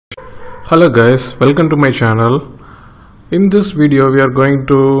Hello guys, welcome to my channel. In this video we are going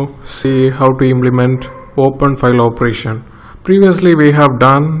to see how to implement open file operation. Previously we have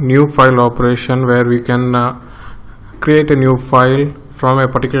done new file operation where we can create a new file from a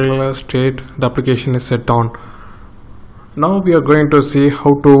particular state the application is set on. Now we are going to see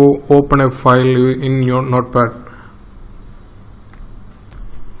how to open a file in your Notepad.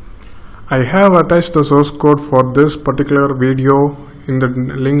 I have attached the source code for this particular video in the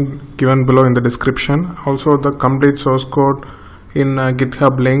link given below in the description. Also the complete source code in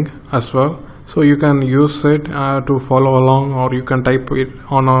GitHub link as well, so you can use it to follow along, or you can type it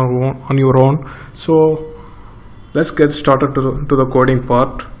on your own. So let's get started to the coding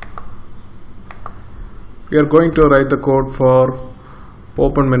part. We are going to write the code for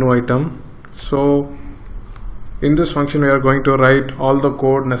open menu item. So in this function we are going to write all the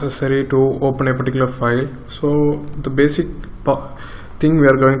code necessary to open a particular file. So the basic thing we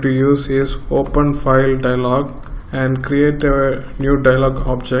are going to use is open file dialog and create a new dialog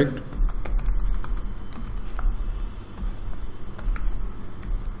object.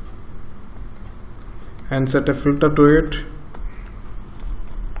 And set a filter to it.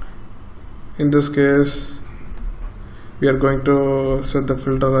 In this case we are going to set the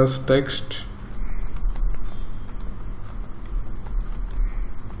filter as text.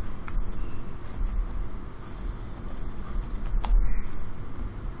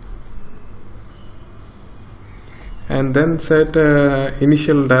 And then set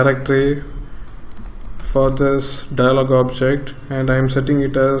initial directory for this dialog object, and I am setting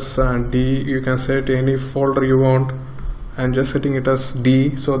it as D. You can set any folder you want. I am just setting it as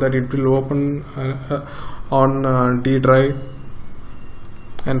D so that it will open on D drive.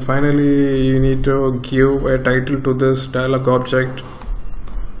 And finally you need to give a title to this dialog object.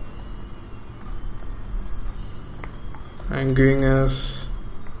 I am giving as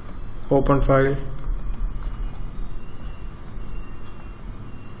open file.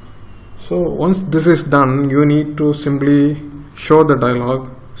 So once this is done, you need to simply show the dialog.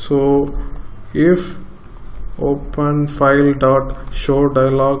 So if open file dot show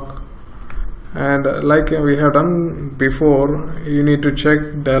dialog, and like we have done before, you need to check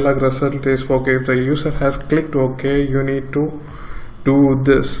dialog result is okay. If the user has clicked OK, you need to do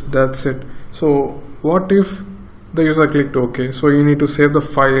this. That's it. So what if the user clicked OK? So you need to save the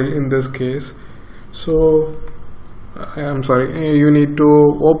file in this case. So I'm sorry, you need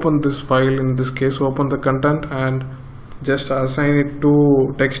to open this file. In this case, open the content and just assign it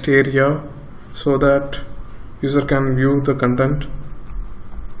to text area so that user can view the content.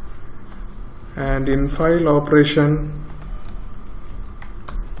 And in file operation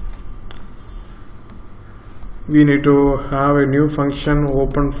we need to have a new function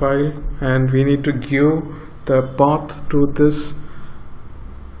open file, and we need to give the path to this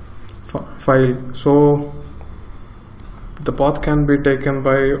file. So the path can be taken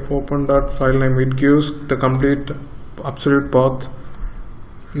by open.filename. It gives the complete absolute path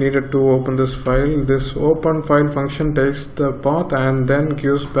needed to open this file. This open file function takes the path and then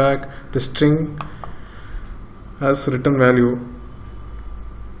gives back the string as return value.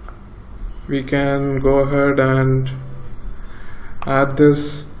 We can go ahead and add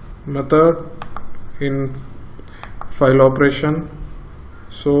this method in file operation.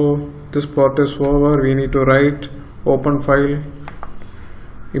 So this part is over. We need to write open file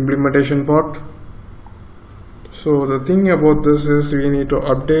implementation part. So the thing about this is we need to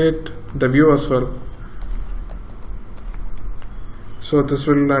update the view as well. So this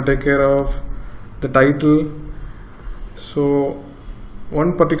will take care of the title. So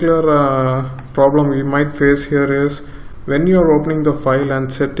one particular problem we might face here is when you are opening the file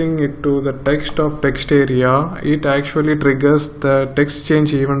and setting it to the text of text area, it actually triggers the text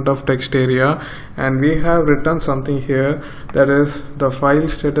change event of text area, and we have written something here, that is the file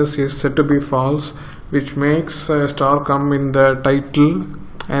status is set to be false, which makes a star come in the title,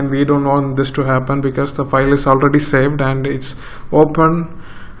 and we don't want this to happen because the file is already saved and it's open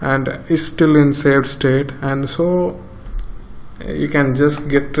and is still in saved state. And so you can just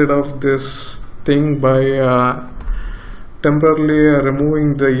get rid of this thing by temporarily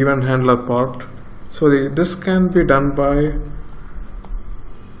removing the event handler part. So this can be done by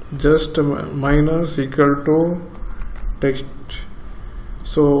just minus equal to text.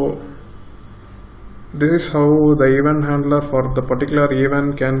 So this is how the event handler for the particular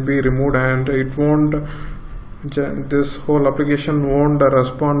event can be removed, and it won't, this whole application won't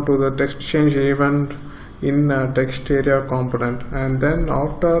respond to the text change event in text area component. And then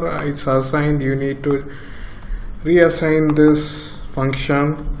after it's assigned, you need to reassign this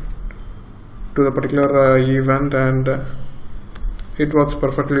function to the particular event and it works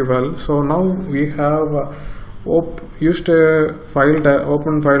perfectly well. So now we have used a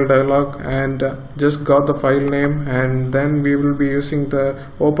open file dialog and just got the file name, and then we will be using the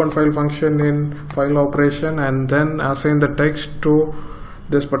open file function in file operation and then assign the text to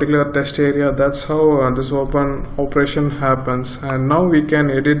this particular test area. That's how this open operation happens. And now we can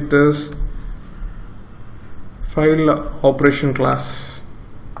edit this file operation class.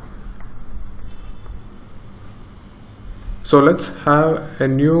 So let's have a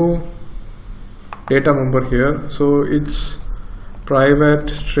new data member here. So it's private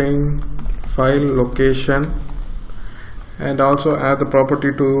string file location, and also add the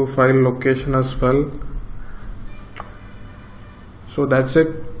property to file location as well. So that's it.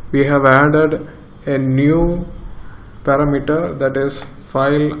 We have added a new parameter, that is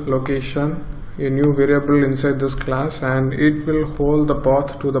file location, a new variable inside this class, and it will hold the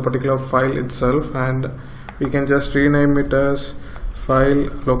path to the particular file itself, and we can just rename it as file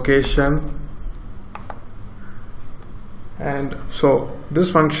location. And so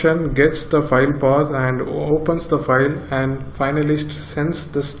this function gets the file path and opens the file and finally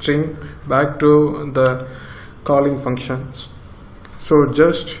sends the string back to the calling functions. So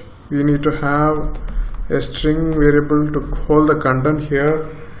just we need to have a string variable to hold the content here,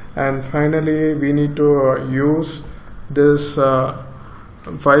 and finally we need to use this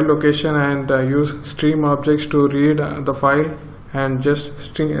file location and use stream objects to read the file and just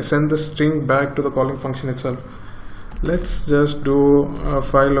send the string back to the calling function itself. Let's just do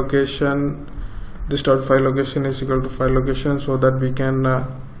file location. This dot file location is equal to file location, so that we can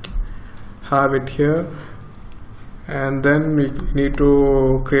have it here. And then we need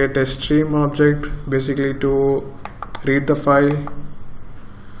to create a stream object basically to read the file,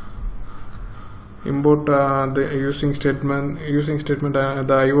 import the using statement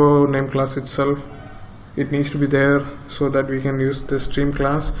the IO name class itself. It needs to be there so that we can use this stream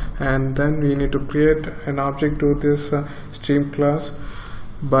class, and then we need to create an object to this stream class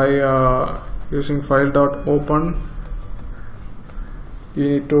by using file.open. You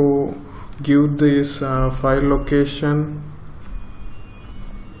need to give this file location,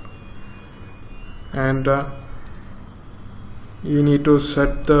 and you need to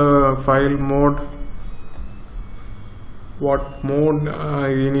set the file mode. What mode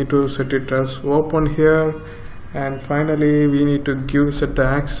you need to set it as open here, and finally we need to set the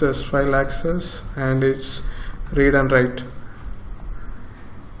access, file access, and it's read and write.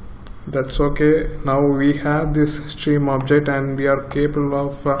 That's okay. Now we have this stream object and we are capable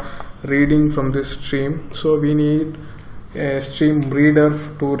of reading from this stream. So we need a stream reader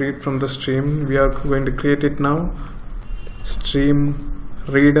to read from the stream. We are going to create it now. Stream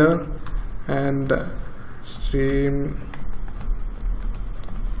reader and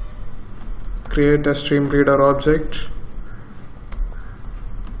create a stream reader object.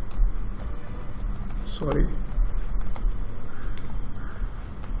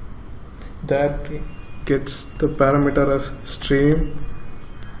 That gets the parameter as stream,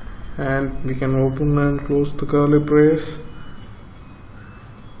 and we can open and close the curly brace.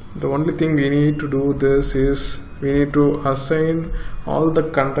 The only thing we need to do this is we need to assign all the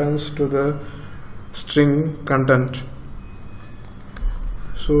contents to the string content.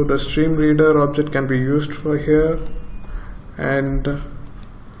 So the stream reader object can be used for here, and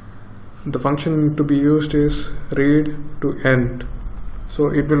the function to be used is read to end. So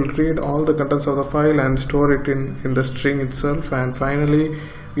it will read all the contents of the file and store it in the string itself, and finally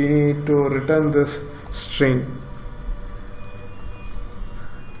we need to return this string.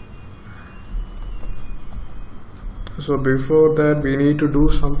 So before that we need to do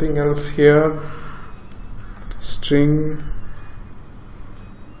something else here. String,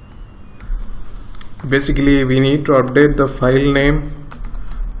 basically we need to update the file name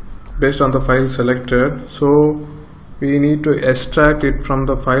based on the file selected. So we need to extract it from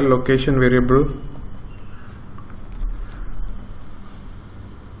the file location variable.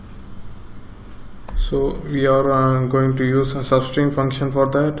 So we are going to use a substring function for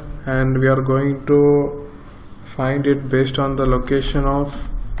that, and we are going to find it based on the location of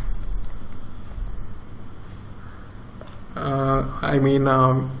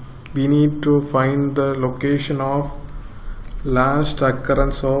we need to find the location of last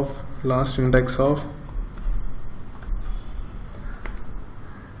occurrence of last index of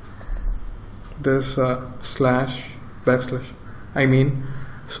this backslash.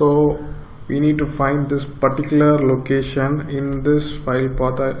 So we need to find this particular location in this file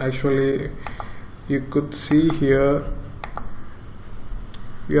path. Actually, you could see here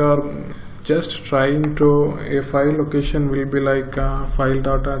we are just trying to, a file location will be like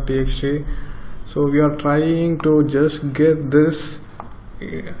file.txt. So we are trying to just get this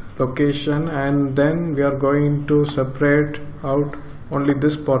location, and then we are going to separate out only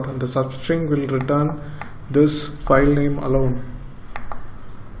this part, and the substring will return this file name alone.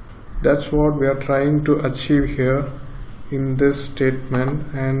 That's what we are trying to achieve here in this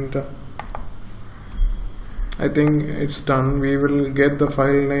statement, and I think it's done. We will get the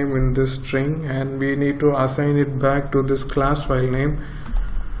file name in this string, and we need to assign it back to this class file name.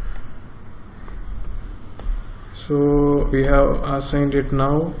 So we have assigned it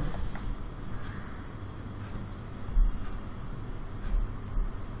now.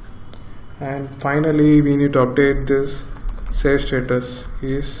 And finally we need to update this save status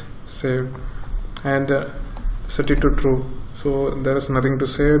is saved and set it to true. So there is nothing to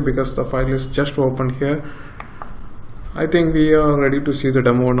save because the file is just opened here. I think we are ready to see the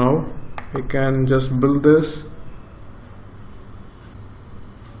demo now. We can just build this.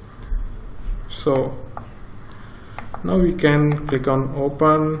 So now we can click on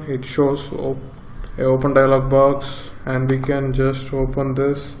open. It shows a open dialog box, and we can just open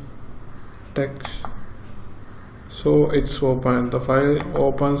this text. So it's open, the file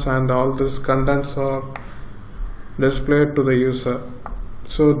opens, and all this contents are displayed to the user.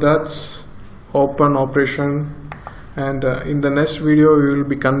 So that's open operation. And in the next video we will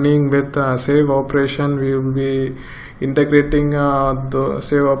be continuing with save operation. We will be integrating the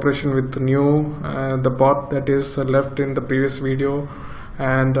save operation with new the part that is left in the previous video,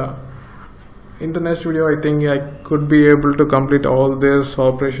 and in the next video I think I could be able to complete all this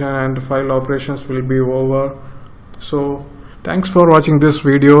operation and file operations will be over. So thanks for watching this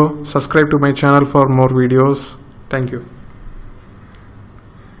video. Subscribe to my channel for more videos. Thank you.